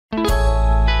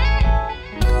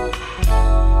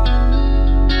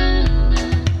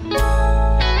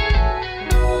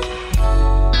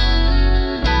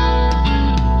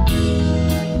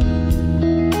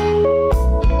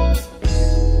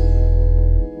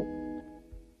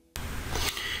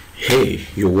Hey,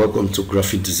 you're welcome to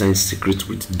Graphic Design Secret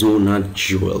with Donald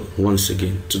Jewel. Once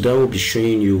again, today I will be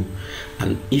showing you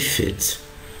an effect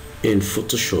in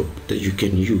Photoshop that you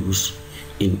can use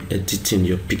in editing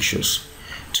your pictures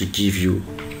to give you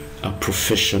a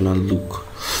professional look.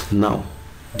 Now,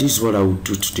 this is what I will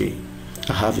do today.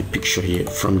 I have a picture here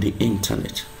from the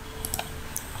internet.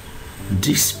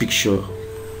 This picture,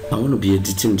 I want to be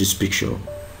editing this picture.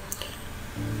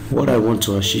 What I want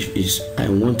to achieve is I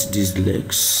want these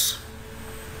legs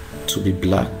to be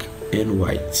black and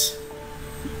white,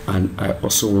 and I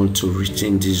also want to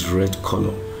retain this red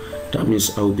color. That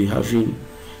means I will be having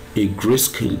a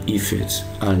grayscale effect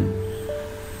and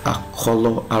a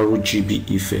color RGB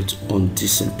effect on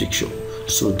this same picture.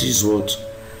 So this is what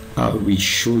I will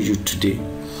show you today,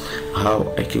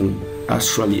 how I can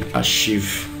actually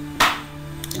achieve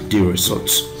the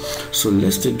results. So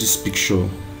let's take this picture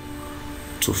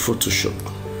to Photoshop,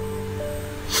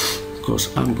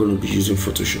 because I'm going to be using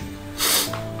Photoshop.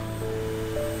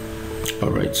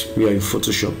 Alright, we are in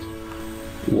Photoshop.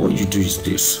 What you do is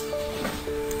this: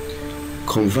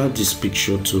 convert this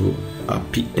picture to a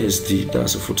PSD,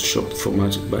 that's a Photoshop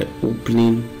format, by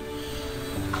opening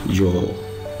your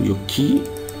key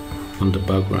on the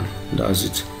background. That's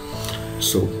it.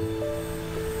 So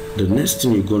the next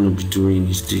thing you're going to be doing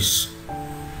is this: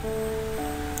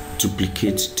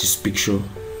 duplicate this picture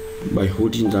by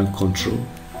holding down Ctrl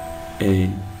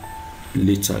and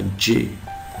letter J.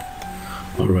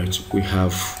 Alright, we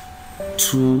have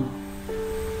two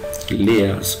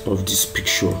layers of this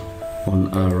picture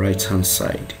on our right hand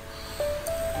side.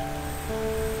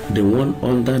 The one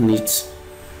underneath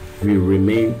will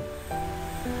remain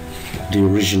the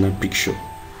original picture,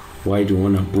 while the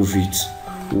one above it,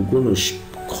 we're going to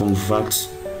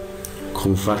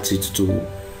convert it to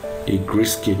a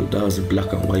grayscale. That was a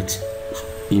black and white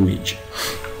image.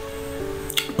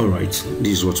 Alright,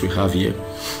 this is what we have here.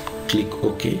 Click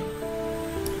OK.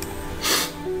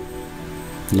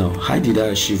 Now, how did I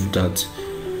achieve that?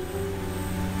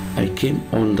 I came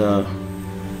under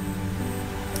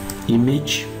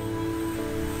Image,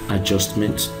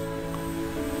 Adjustment,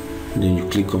 then you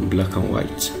click on black and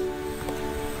white,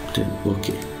 then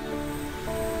OK.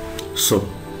 So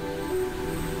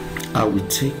I will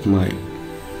take my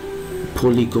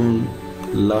polygon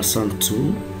lasso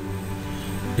tool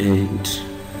and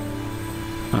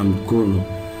I'm gonna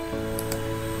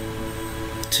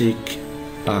take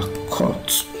a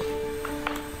cut.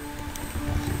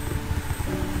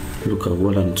 Look at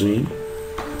what I'm doing.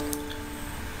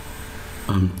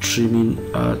 I'm trimming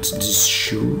out this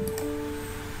shoe.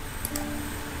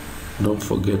 Don't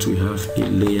forget we have a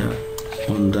layer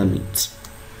underneath.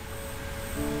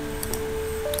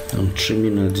 I'm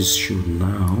trimming out this shoe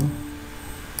now.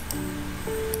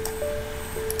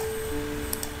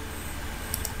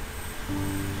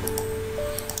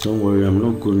 Don't worry, I'm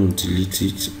not going to delete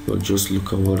it, but just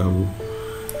look at what I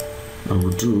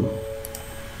will do.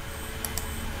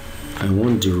 I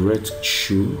want the red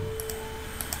shoe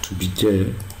to be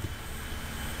there.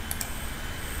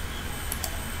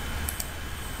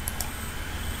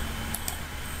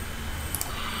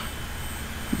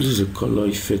 This is a color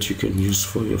effect you can use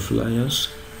for your flyers,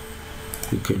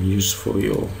 you can use for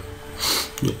your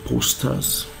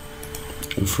posters,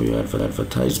 and for your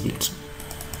advertisement.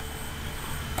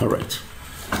 Alright,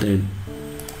 then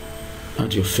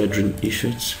add your feathering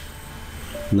effect.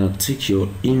 Now take your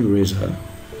eraser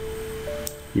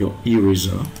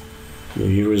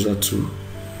tool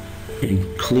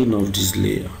and clean off this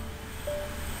layer.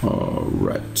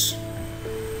 Alright.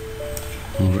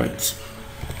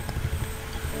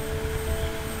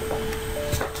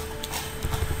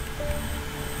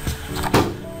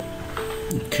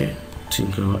 Okay, I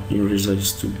think our eraser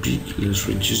is too big. Let's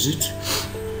reduce it.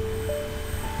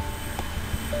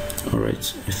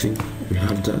 Alright, I think we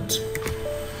have that.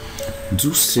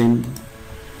 Do same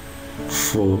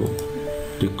for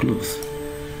the cloth.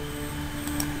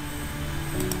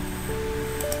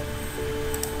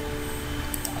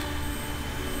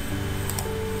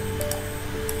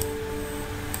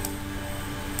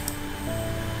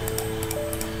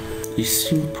 It's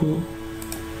simple.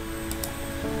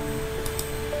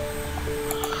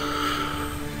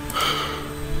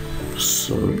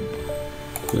 Sorry,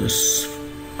 let's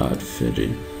add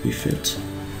feathering effect.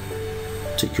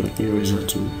 Take your eraser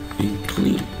tool and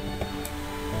clean.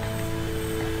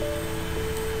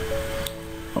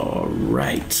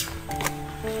 Alright,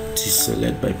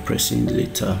 deselect by pressing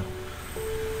letter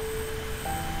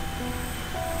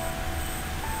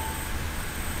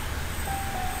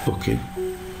OK.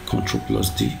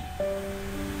 Ctrl+D.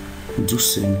 Do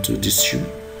same to this shoe.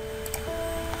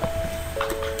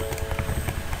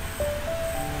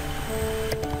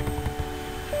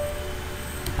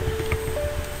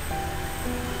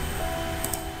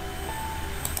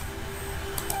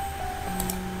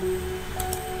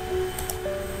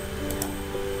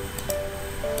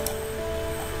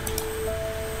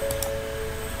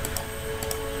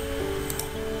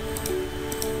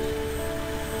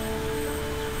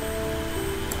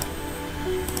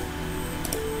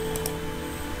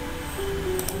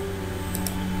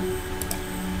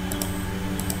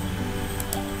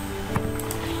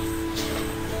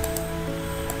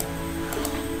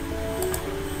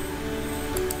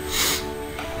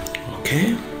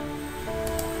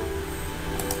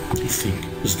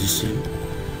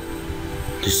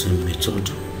 same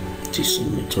method.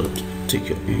 Take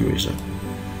your eraser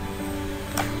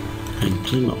and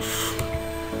clean off.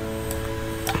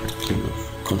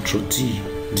 Control D,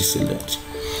 deselect.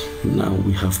 Now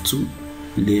we have two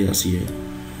layers here.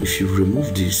 If you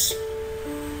remove this,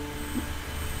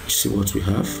 you see what we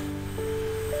have?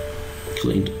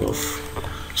 Cleaned off.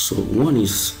 So one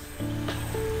is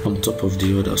on top of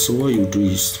the other. So what you do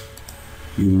is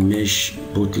you mesh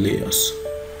both layers.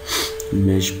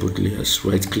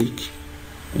 Right click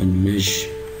and mesh.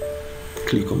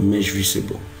 Click on mesh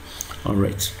visible.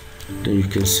 Alright, then you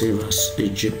can save as a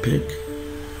JPEG.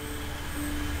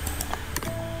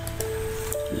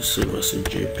 Save as a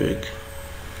JPEG.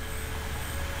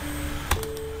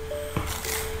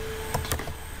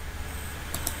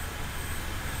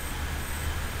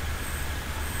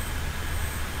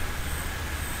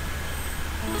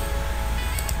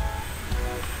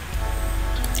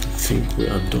 I think we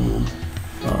are done.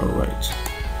 Alright,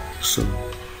 so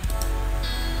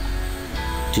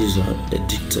these are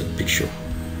edited picture.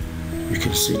 You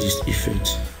can see this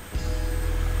effect.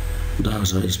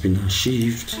 That's how it's been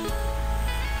achieved.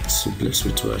 Simplest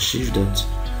way to achieve that.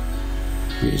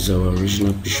 Here is our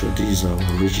original picture. This is our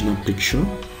original picture,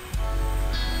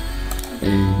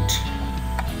 and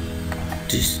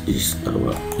this is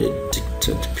our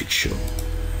edited picture.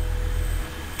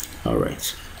 All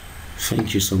right,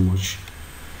 thank you so much.